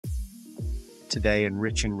Today in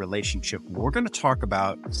Rich in Relationship, we're going to talk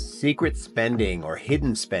about secret spending or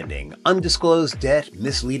hidden spending, undisclosed debt,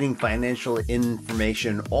 misleading financial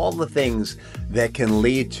information, all the things that can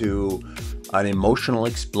lead to an emotional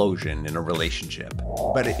explosion in a relationship.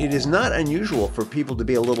 But it is not unusual for people to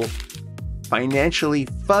be a little financially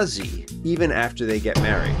fuzzy even after they get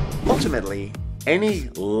married. Ultimately, any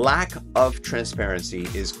lack of transparency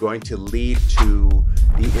is going to lead to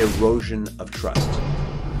the erosion of trust.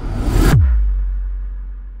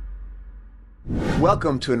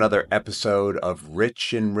 Welcome to another episode of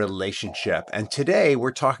Rich in Relationship. And today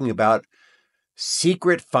we're talking about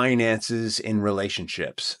secret finances in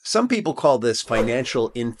relationships. Some people call this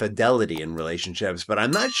financial infidelity in relationships, but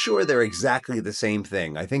I'm not sure they're exactly the same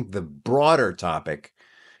thing. I think the broader topic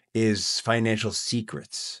is financial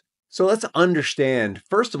secrets. So let's understand,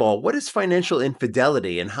 first of all, what is financial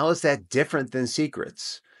infidelity and how is that different than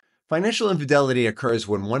secrets? Financial infidelity occurs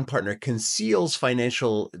when one partner conceals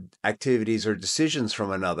financial activities or decisions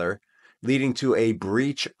from another, leading to a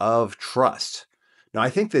breach of trust. Now, I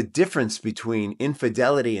think the difference between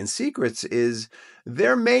infidelity and secrets is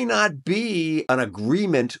there may not be an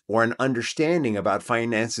agreement or an understanding about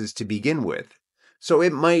finances to begin with. So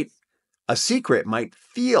a secret might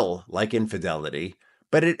feel like infidelity,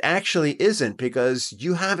 but it actually isn't because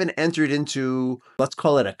you haven't entered into, let's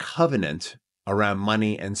call it a covenant around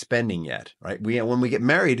money and spending yet, right? When we get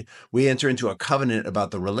married, we enter into a covenant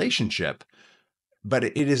about the relationship, but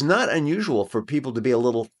it is not unusual for people to be a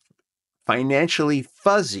little financially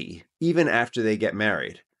fuzzy even after they get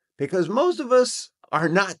married, because most of us are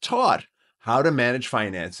not taught how to manage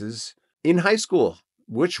finances in high school,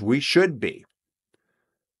 which we should be.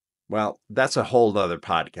 Well, that's a whole other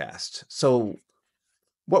podcast. So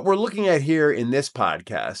what we're looking at here in this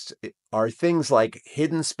podcast are things like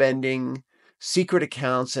hidden spending, secret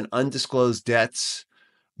accounts and undisclosed debts,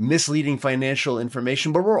 misleading financial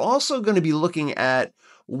information, but we're also going to be looking at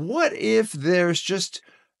what if there's just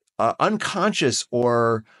unconscious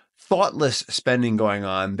or thoughtless spending going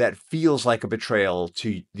on that feels like a betrayal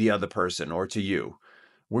to the other person or to you.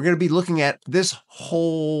 We're going to be looking at this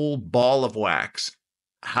whole ball of wax.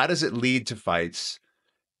 How does it lead to fights?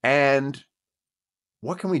 And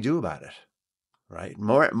what can we do about it? Right?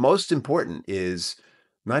 Most important is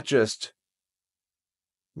not just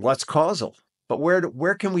what's causal, but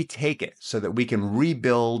where can we take it so that we can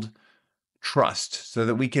rebuild trust, so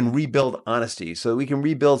that we can rebuild honesty, so that we can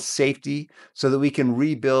rebuild safety, so that we can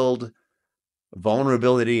rebuild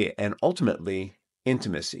vulnerability and ultimately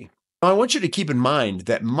intimacy. Now, I want you to keep in mind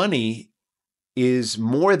that money is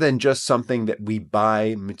more than just something that we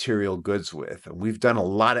buy material goods with. We've done a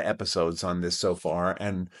lot of episodes on this so far.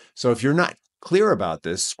 And so if you're not clear about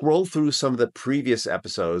this, scroll through some of the previous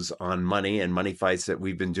episodes on money and money fights that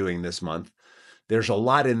we've been doing this month. There's a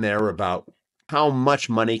lot in there about how much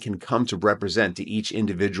money can come to represent to each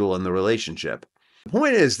individual in the relationship. The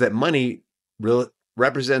point is that money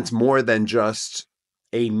represents more than just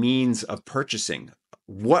a means of purchasing.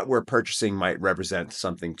 What we're purchasing might represent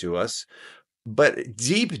something to us. But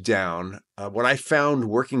deep down, what I found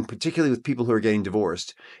working particularly with people who are getting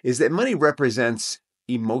divorced is that money represents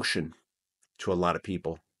emotion to a lot of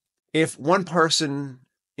people. If one person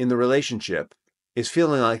in the relationship is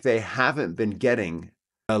feeling like they haven't been getting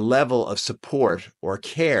a level of support or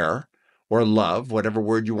care or love, whatever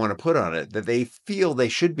word you want to put on it, that they feel they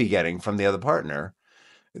should be getting from the other partner,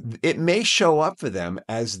 it may show up for them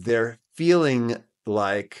as they're feeling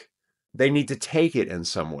like they need to take it in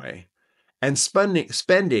some way. And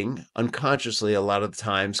spending unconsciously a lot of the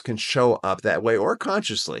times can show up that way or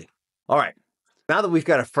consciously. All right, now that we've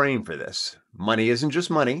got a frame for this, money isn't just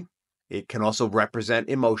money. It can also represent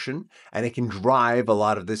emotion, and it can drive a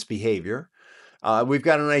lot of this behavior. We've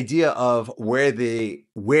got an idea of where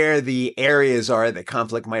the areas are that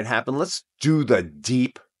conflict might happen. Let's do the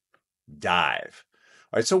deep dive.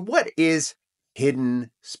 All right, so what is hidden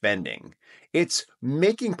spending? It's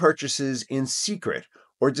making purchases in secret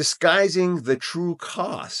or disguising the true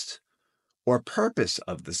cost or purpose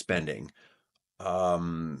of the spending.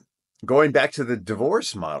 Going back to the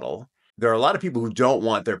divorce model, there are a lot of people who don't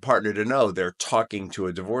want their partner to know they're talking to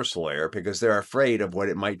a divorce lawyer because they're afraid of what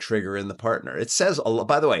it might trigger in the partner. It says,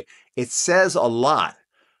 by the way, it says a lot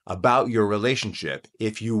about your relationship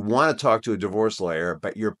if you want to talk to a divorce lawyer,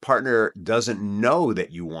 but your partner doesn't know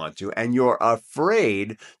that you want to, and you're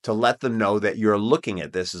afraid to let them know that you're looking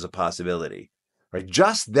at this as a possibility. Right?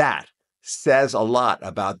 Just that says a lot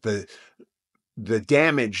about the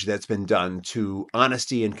damage that's been done to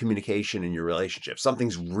honesty and communication in your relationship.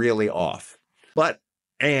 Something's really off.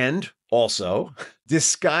 And also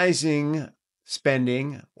disguising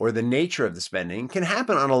spending or the nature of the spending can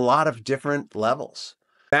happen on a lot of different levels.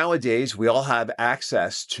 Nowadays, we all have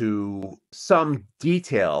access to some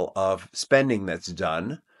detail of spending that's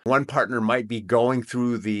done. One partner might be going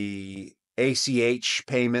through the ACH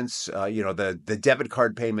payments, the debit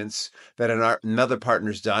card payments that another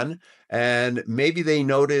partner's done. And maybe they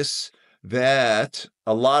notice that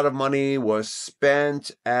a lot of money was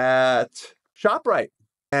spent at ShopRite.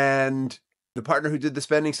 And the partner who did the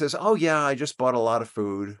spending says, oh, yeah, I just bought a lot of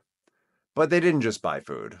food. But they didn't just buy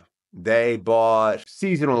food. They bought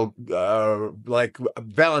seasonal, like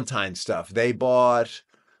Valentine stuff. They bought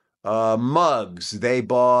mugs. They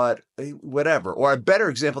bought whatever. Or a better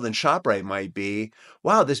example than ShopRite might be,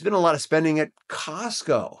 wow, there's been a lot of spending at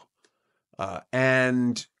Costco.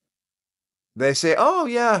 And they say, oh,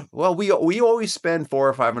 yeah, well, we always spend $400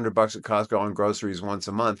 or $500 at Costco on groceries once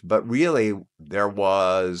a month. But really, there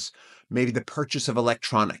was maybe the purchase of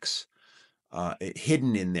electronics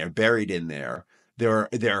hidden in there, buried in there. There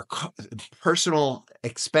are personal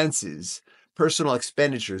expenses, personal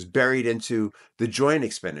expenditures buried into the joint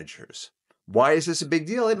expenditures. Why is this a big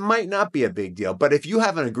deal? It might not be a big deal, but if you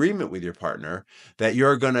have an agreement with your partner that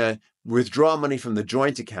you're going to withdraw money from the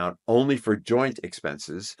joint account only for joint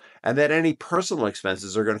expenses, and that any personal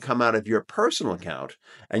expenses are going to come out of your personal account,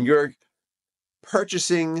 and you're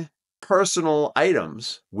purchasing personal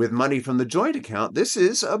items with money from the joint account, this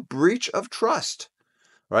is a breach of trust,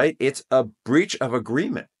 right? It's a breach of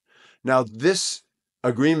agreement. Now, this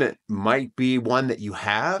agreement might be one that you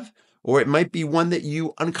have, or it might be one that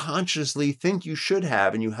you unconsciously think you should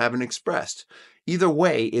have and you haven't expressed. Either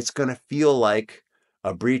way, it's going to feel like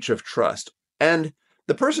a breach of trust. And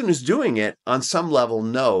the person who's doing it on some level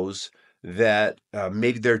knows that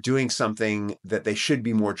maybe they're doing something that they should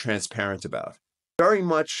be more transparent about. Very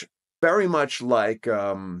much like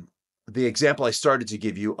the example I started to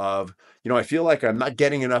give you of, I feel like I'm not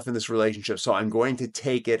getting enough in this relationship, so I'm going to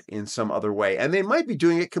take it in some other way. And they might be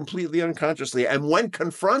doing it completely unconsciously. And when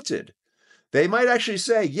confronted, they might actually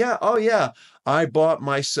say, yeah, oh yeah, I bought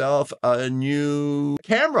myself a new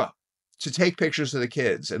camera to take pictures of the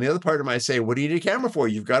kids. And the other partner might say, what do you need a camera for?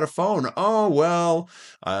 You've got a phone. Oh, well,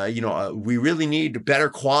 we really need better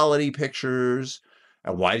quality pictures.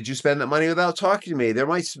 And why did you spend that money without talking to me? There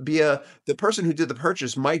might be the person who did the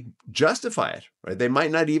purchase might justify it, right? They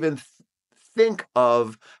might not even think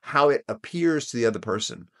of how it appears to the other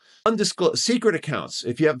person. Undisclosed secret accounts.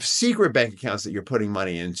 If you have secret bank accounts that you're putting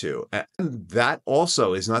money into, and that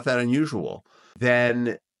also is not that unusual,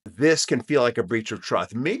 then this can feel like a breach of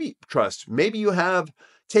trust. Maybe you have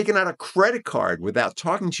taken out a credit card without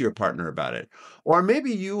talking to your partner about it. Or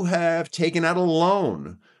maybe you have taken out a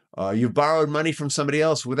loan. You've borrowed money from somebody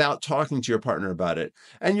else without talking to your partner about it.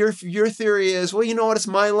 And your theory is, well, you know what? It's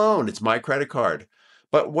my loan. It's my credit card.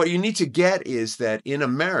 But what you need to get is that in a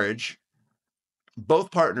marriage,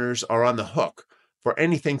 both partners are on the hook for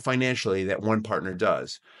anything financially that one partner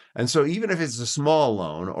does. And so even if it's a small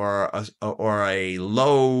loan or a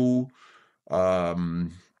low,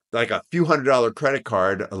 like a few $100 credit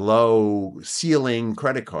card, a low ceiling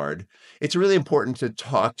credit card, it's really important to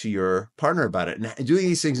talk to your partner about it. And doing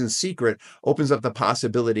these things in secret opens up the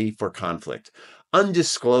possibility for conflict.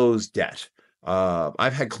 Undisclosed debt.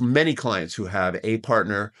 I've had many clients who have a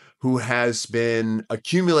partner who has been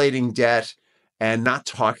accumulating debt and not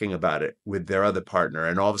talking about it with their other partner.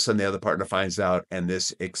 And all of a sudden the other partner finds out and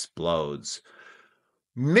this explodes.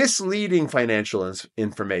 Misleading financial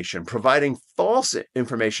information, providing false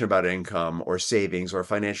information about income or savings or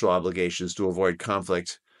financial obligations to avoid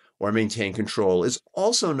conflict or maintain control is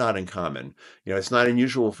also not uncommon. It's not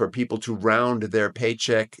unusual for people to round their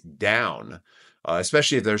paycheck down,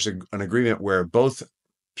 especially if there's an agreement where both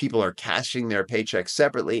people are cashing their paychecks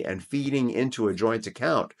separately and feeding into a joint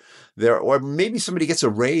account. Or maybe somebody gets a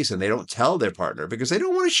raise and they don't tell their partner because they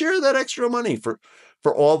don't want to share that extra money for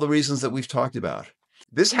all the reasons that we've talked about.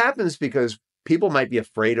 This happens because people might be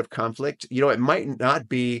afraid of conflict. It might not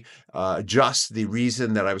be just the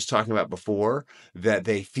reason that I was talking about before, that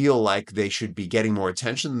they feel like they should be getting more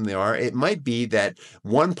attention than they are. It might be that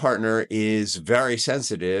one partner is very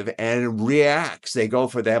sensitive and reacts. They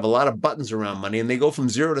have a lot of buttons around money and they go from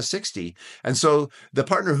 0 to 60. And so the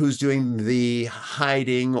partner who's doing the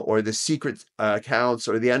hiding or the secret accounts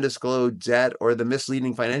or the undisclosed debt or the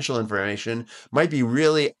misleading financial information might be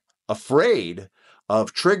really afraid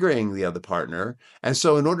of triggering the other partner. And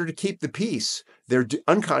so in order to keep the peace, they're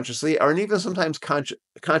unconsciously or even sometimes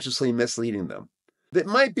consciously misleading them. It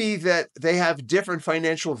might be that they have different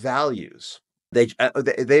financial values.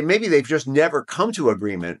 They maybe they've just never come to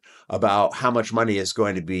agreement about how much money is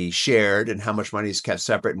going to be shared and how much money is kept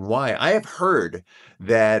separate and why. I have heard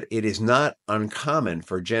that it is not uncommon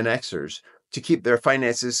for Gen Xers to keep their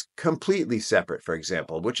finances completely separate, for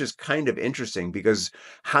example, which is kind of interesting because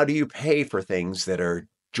how do you pay for things that are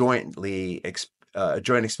joint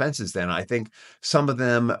expenses? Then I think some of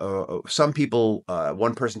them, some people,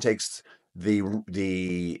 one person takes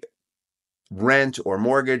the rent or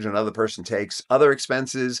mortgage, another person takes other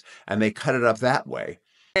expenses, and they cut it up that way.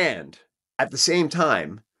 And at the same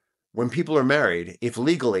time, when people are married, if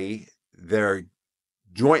legally they're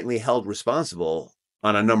jointly held responsible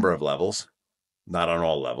on a number of levels, not on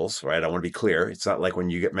all levels, right? I want to be clear. It's not like when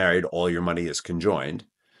you get married, all your money is conjoined.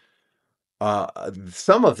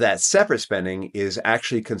 Some of that separate spending is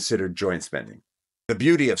actually considered joint spending. The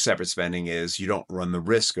beauty of separate spending is you don't run the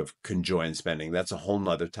risk of conjoined spending. That's a whole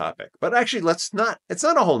nother topic. But actually, it's not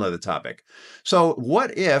a whole nother topic. So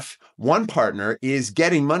what if one partner is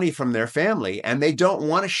getting money from their family and they don't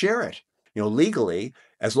want to share it? Legally,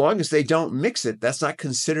 as long as they don't mix it, that's not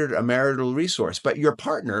considered a marital resource. But your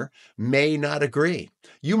partner may not agree.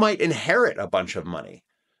 You might inherit a bunch of money.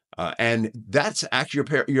 And that's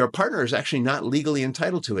actually your partner is actually not legally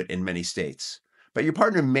entitled to it in many states. But your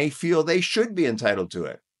partner may feel they should be entitled to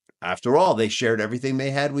it. After all, they shared everything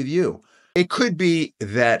they had with you. It could be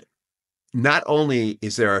that not only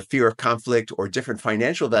is there a fear of conflict or different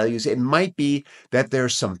financial values, it might be that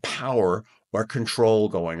there's some power or control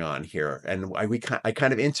going on here. And I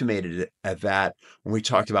kind of intimated at that when we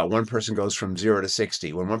talked about one person goes from 0 to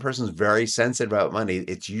 60. When one person's very sensitive about money,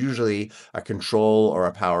 it's usually a control or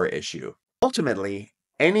a power issue. Ultimately,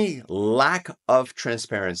 any lack of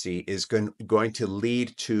transparency is going to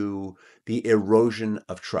lead to the erosion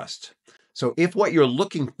of trust. So if what you're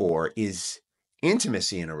looking for is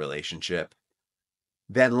intimacy in a relationship,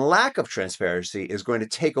 then lack of transparency is going to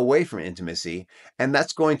take away from intimacy, and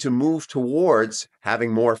that's going to move towards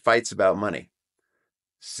having more fights about money.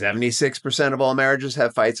 76% of all marriages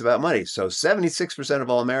have fights about money. So 76% of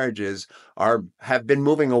all marriages have been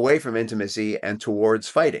moving away from intimacy and towards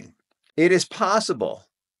fighting. It is possible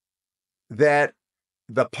that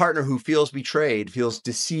the partner who feels betrayed feels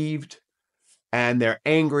deceived and they're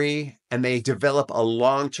angry and they develop a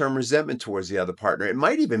long-term resentment towards the other partner. It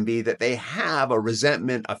might even be that they have a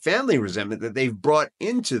resentment, a family resentment that they've brought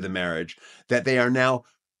into the marriage that they are now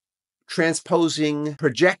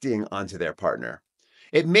projecting onto their partner.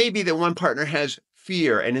 It may be that one partner has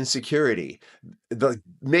fear and insecurity.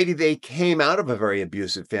 Maybe they came out of a very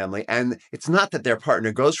abusive family, and it's not that their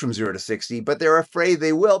partner goes from 0 to 60, but they're afraid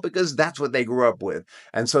they will because that's what they grew up with.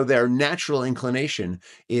 And so their natural inclination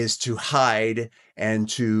is to hide and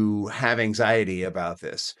to have anxiety about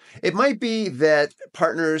this. It might be that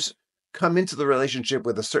partners come into the relationship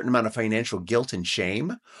with a certain amount of financial guilt and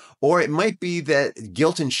shame, or it might be that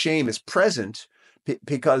guilt and shame is present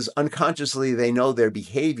because unconsciously they know their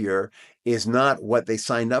behavior is not what they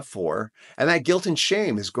signed up for. And that guilt and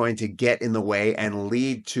shame is going to get in the way and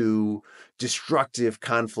lead to destructive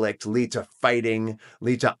conflict, lead to fighting,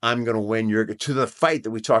 lead to I'm going to win, to the fight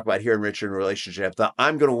that we talk about here in Rich in Relationship, the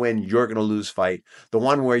I'm going to win, you're going to lose fight, the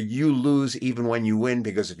one where you lose even when you win,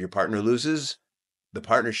 because if your partner loses, the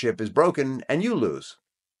partnership is broken and you lose.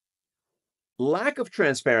 Lack of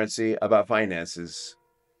transparency about finances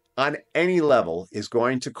on any level is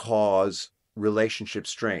going to cause relationship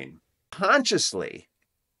strain. Consciously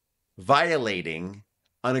violating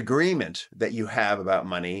an agreement that you have about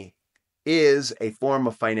money is a form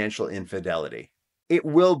of financial infidelity. It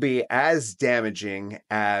will be as damaging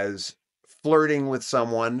as flirting with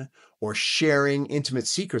someone or sharing intimate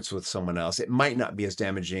secrets with someone else. It might not be as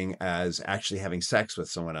damaging as actually having sex with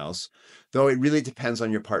someone else, though it really depends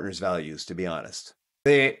on your partner's values, to be honest.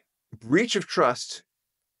 The breach of trust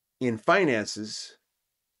in finances,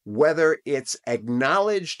 whether it's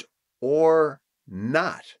acknowledged or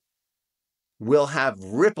not, will have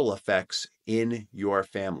ripple effects in your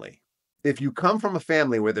family. If you come from a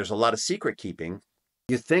family where there's a lot of secret keeping,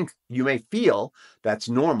 you may feel that's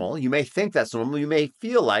normal. You may think that's normal. You may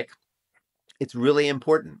feel like it's really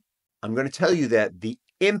important. I'm going to tell you that the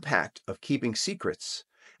impact of keeping secrets,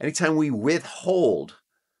 anytime we withhold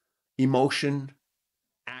emotion,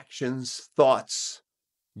 actions, thoughts,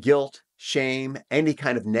 guilt, shame, any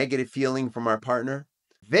kind of negative feeling from our partner,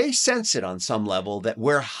 they sense it on some level that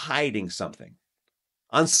we're hiding something.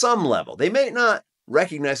 On some level, they may not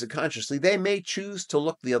recognize it consciously. They may choose to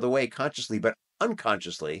look the other way consciously, but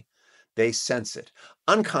unconsciously, they sense it.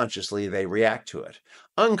 Unconsciously, they react to it.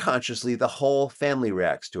 Unconsciously, the whole family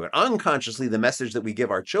reacts to it. Unconsciously, the message that we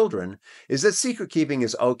give our children is that secret keeping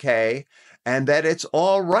is okay and that it's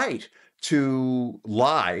all right to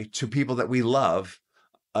lie to people that we love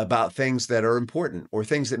about things that are important or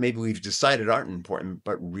things that maybe we've decided aren't important,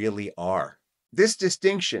 but really are. This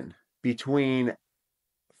distinction between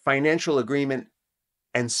financial agreement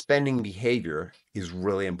and spending behavior is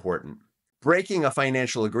really important. Breaking a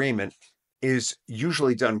financial agreement is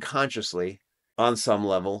usually done consciously on some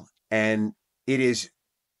level, and it is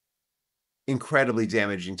incredibly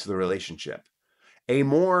damaging to the relationship. A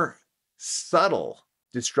more subtle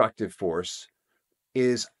destructive force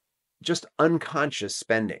is just unconscious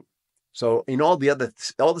spending. So in all the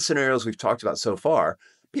scenarios we've talked about so far,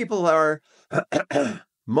 people are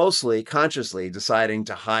mostly consciously deciding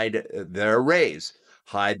to hide their raise,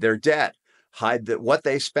 hide their debt, hide what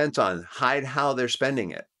they spent on, hide how they're spending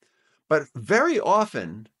it. But very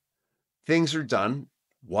often things are done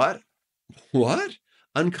what? What?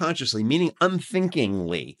 Unconsciously, meaning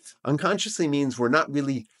unthinkingly. Unconsciously means we're not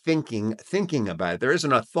really thinking about it. There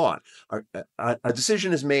isn't a thought. A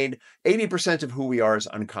decision is made, 80% of who we are is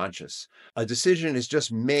unconscious. A decision is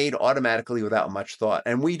just made automatically without much thought,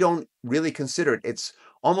 and we don't really consider it. It's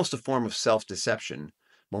almost a form of self-deception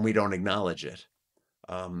when we don't acknowledge it.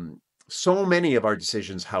 So many of our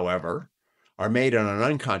decisions, however, are made on an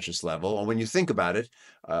unconscious level. And when you think about it,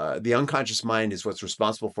 the unconscious mind is what's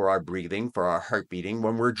responsible for our breathing, for our heart beating.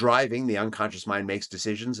 When we're driving, the unconscious mind makes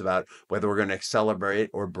decisions about whether we're going to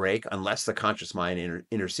accelerate or brake, unless the conscious mind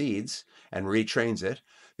intercedes and retrains it.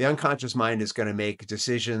 The unconscious mind is going to make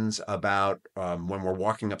decisions about when we're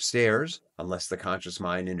walking upstairs, unless the conscious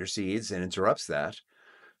mind intercedes and interrupts that.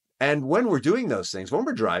 And when we're doing those things, when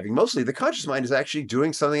we're driving, mostly the conscious mind is actually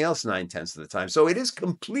doing something else 9/10 of the time. So it is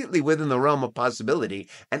completely within the realm of possibility,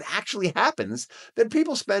 and actually happens that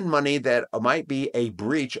people spend money that might be a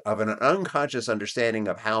breach of an unconscious understanding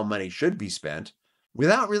of how money should be spent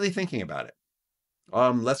without really thinking about it.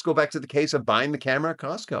 Let's go back to the case of buying the camera at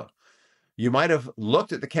Costco. You might have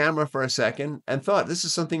looked at the camera for a second and thought, this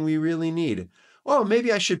is something we really need. Oh,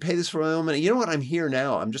 maybe I should pay this for my own money. You know what? I'm here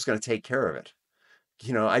now. I'm just going to take care of it.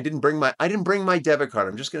 I didn't bring my debit card.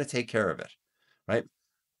 I'm just going to take care of it. Right.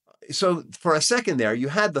 So for a second there, you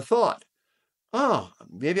had the thought, oh,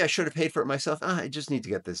 maybe I should have paid for it myself. I just need to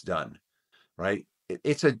get this done. Right.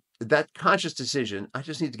 That conscious decision. I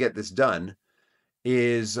just need to get this done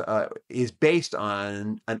is based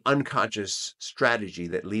on an unconscious strategy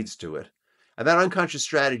that leads to it. And that unconscious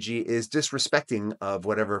strategy is disrespecting of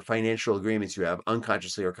whatever financial agreements you have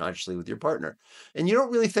unconsciously or consciously with your partner. And you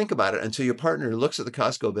don't really think about it until your partner looks at the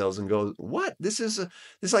Costco bills and goes, what? This is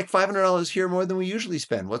like $500 here more than we usually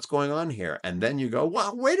spend. What's going on here? And then you go,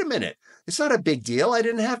 wow, wait a minute. It's not a big deal. I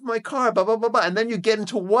didn't have my car, blah, blah, blah, blah. And then you get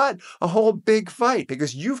into what? A whole big fight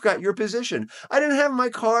because you've got your position. I didn't have my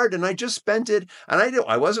card and I just spent it and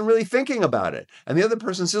I wasn't really thinking about it. And the other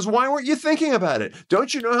person says, why weren't you thinking about it?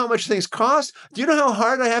 Don't you know how much things cost? Do you know how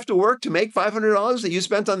hard I have to work to make $500 that you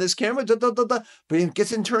spent on this camera? Da, da, da, da. But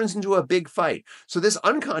it turns into a big fight. So this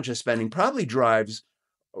unconscious spending probably drives,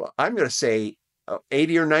 I'm going to say,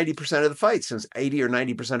 80 or 90% of the fight, since 80 or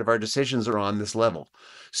 90% of our decisions are on this level.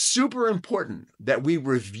 Super important that we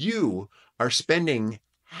review our spending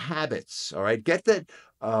habits. All right. Get that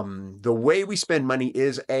the way we spend money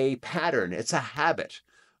is a pattern. It's a habit.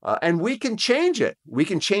 And we can change it. We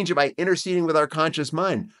can change it by interceding with our conscious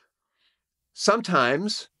mind.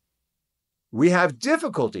 Sometimes we have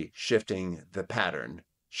difficulty shifting the pattern,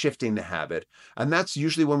 shifting the habit. And that's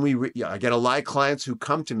usually when I get a lot of clients who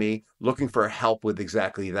come to me looking for help with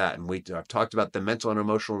exactly that. And I've talked about the mental and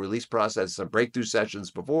emotional release process, some breakthrough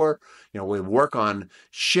sessions before. We work on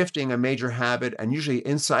shifting a major habit, and usually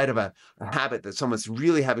inside of a habit that someone's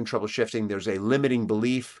really having trouble shifting, there's a limiting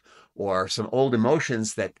belief or some old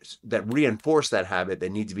emotions that reinforce that habit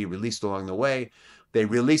that need to be released along the way. They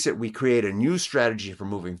release it. We create a new strategy for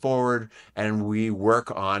moving forward, and we work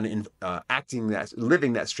on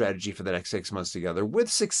living that strategy for the next 6 months together with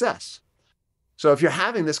success. So if you're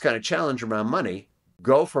having this kind of challenge around money,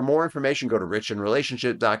 for more information, go to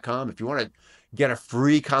richinrelationship.com. If you want to get a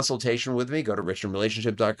free consultation with me, go to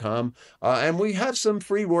richinrelationship.com. And we have some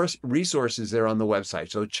free resources there on the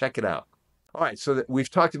website, so check it out. All right, so we've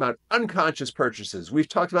talked about unconscious purchases. We've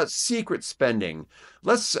talked about secret spending.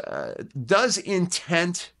 Does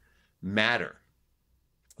intent matter?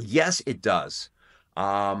 Yes, it does.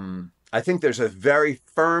 I think there's a very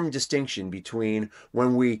firm distinction between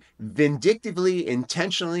when we vindictively,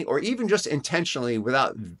 intentionally, or even just intentionally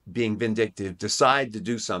without being vindictive, decide to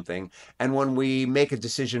do something, and when we make a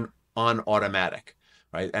decision on automatic,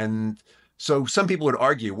 right? And so some people would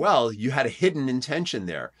argue, well, you had a hidden intention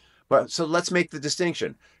there. But so let's make the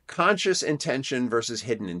distinction: conscious intention versus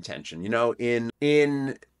hidden intention.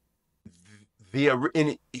 In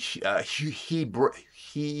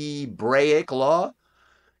Hebraic law,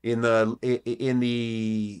 in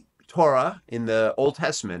the Torah, in the Old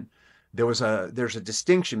Testament, there's a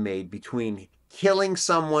distinction made between killing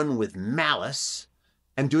someone with malice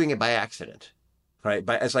and doing it by accident, right?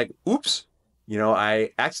 It's like, oops,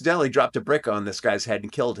 I accidentally dropped a brick on this guy's head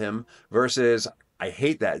and killed him, versus I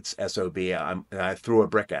hate that SOB. And I threw a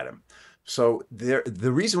brick at him. So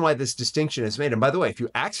the reason why this distinction is made, and by the way, if you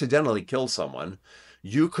accidentally kill someone,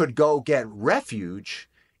 you could go get refuge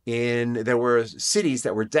there were cities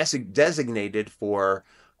that were designated for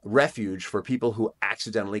refuge for people who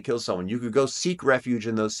accidentally kill someone. You could go seek refuge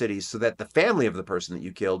in those cities so that the family of the person that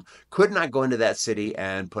you killed could not go into that city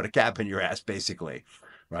and put a cap in your ass, basically,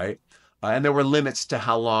 right? And there were limits to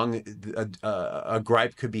how long a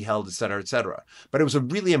gripe could be held, et cetera, et cetera. But it was a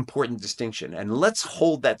really important distinction. And let's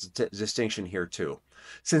hold that distinction here too.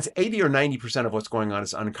 Since 80 or 90% of what's going on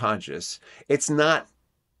is unconscious, it's not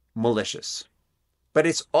malicious, but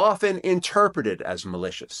it's often interpreted as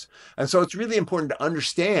malicious. And so it's really important to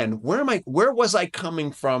understand where was I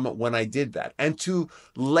coming from when I did that, and to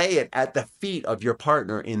lay it at the feet of your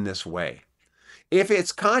partner in this way. If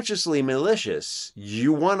it's consciously malicious,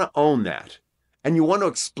 you want to own that. And you want to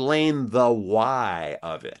explain the why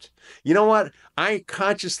of it. You know what? I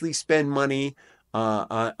consciously spend money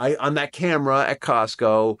on that camera at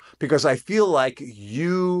Costco because I feel like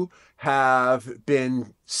you have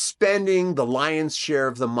been spending the lion's share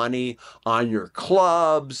of the money on your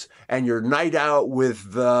clubs and your night out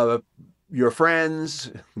with your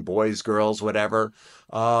friends, boys, girls, whatever.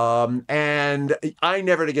 And I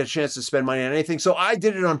never get a chance to spend money on anything. So I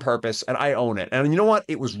did it on purpose and I own it. And you know what?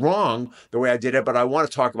 It was wrong the way I did it, but I want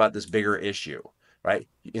to talk about this bigger issue, right?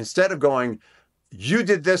 Instead of going, you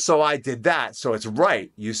did this, so I did that, so it's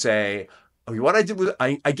right, you say, okay, what I did was,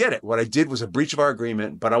 I get it. What I did was a breach of our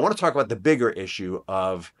agreement, but I want to talk about the bigger issue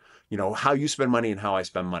of, how you spend money and how I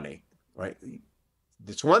spend money, right?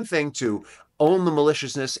 It's one thing to own the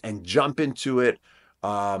maliciousness and jump into it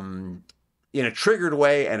in a triggered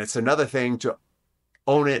way, and it's another thing to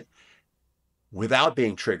own it without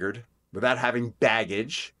being triggered, without having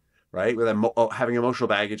baggage, right? Without having emotional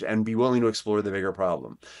baggage, and be willing to explore the bigger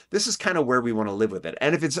problem. This is kind of where we want to live with it.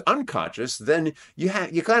 And if it's unconscious, then you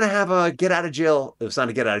kind of have a get out of jail. It's not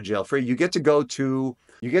a get out of jail free. You get to go to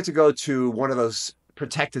one of those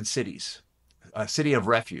protected cities, a city of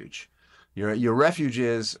refuge. Your refuge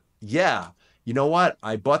is, yeah, you know what?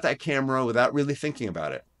 I bought that camera without really thinking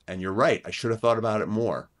about it. And you're right. I should have thought about it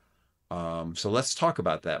more. So let's talk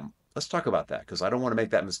about that. Let's talk about that, because I don't want to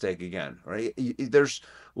make that mistake again, right? There's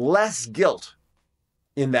less guilt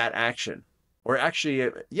in that action. Or actually,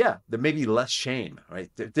 yeah, there may be less shame, right?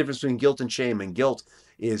 The difference between guilt and shame, and guilt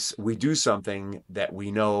is we do something that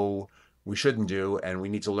we know we shouldn't do, and we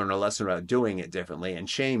need to learn a lesson about doing it differently. And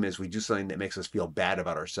shame is we do something that makes us feel bad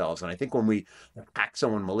about ourselves. And I think when we attack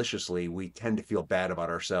someone maliciously, we tend to feel bad about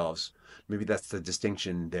ourselves. Maybe that's the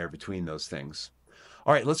distinction there between those things.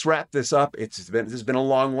 All right, let's wrap this up. This has been a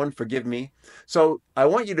long one. Forgive me. So I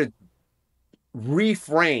want you to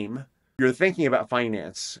reframe your thinking about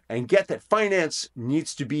finance and get that finance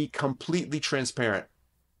needs to be completely transparent,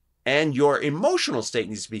 and your emotional state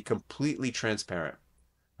needs to be completely transparent.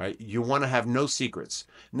 Right? You want to have no secrets.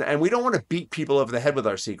 And we don't want to beat people over the head with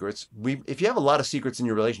our secrets. If you have a lot of secrets in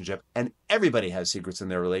your relationship, and everybody has secrets in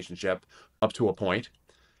their relationship up to a point,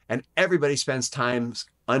 and everybody spends time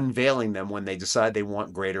unveiling them when they decide they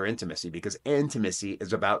want greater intimacy, because intimacy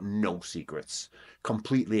is about no secrets,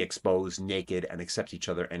 completely exposed, naked, and accept each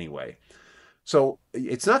other anyway. So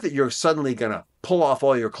it's not that you're suddenly going to pull off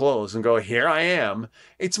all your clothes and go, here I am.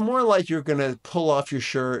 It's more like you're going to pull off your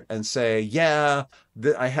shirt and say, yeah,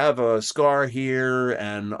 I have a scar here,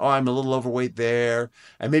 and oh, I'm a little overweight there.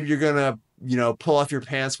 And maybe you're going to, pull off your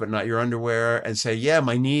pants, but not your underwear, and say, yeah,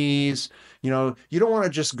 my knees. You don't want to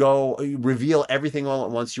just go reveal everything all at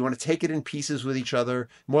once. You want to take it in pieces with each other,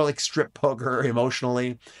 more like strip poker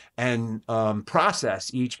emotionally, and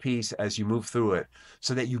process each piece as you move through it,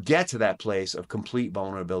 so that you get to that place of complete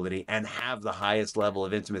vulnerability and have the highest level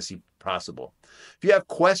of intimacy possible. If you have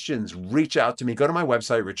questions, reach out to me. Go to my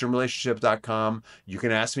website, richinrelationship.com. You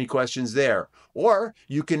can ask me questions there, or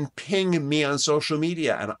you can ping me on social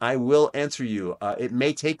media and I will answer you. It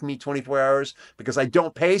may take me 24 hours because I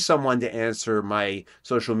don't pay someone to answer my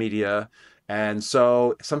social media. And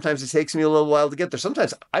so sometimes it takes me a little while to get there.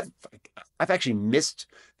 Sometimes I've actually missed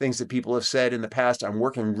things that people have said in the past. I'm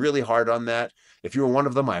working really hard on that. If you were one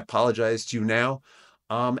of them, I apologize to you now.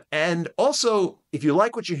 And also, if you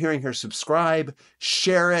like what you're hearing here, subscribe,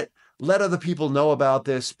 share it, let other people know about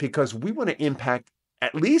this, because we want to impact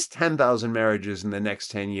at least 10,000 marriages in the next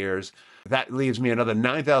 10 years. That leaves me another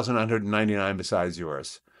 9,999 besides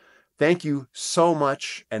yours. Thank you so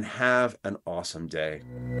much and have an awesome day.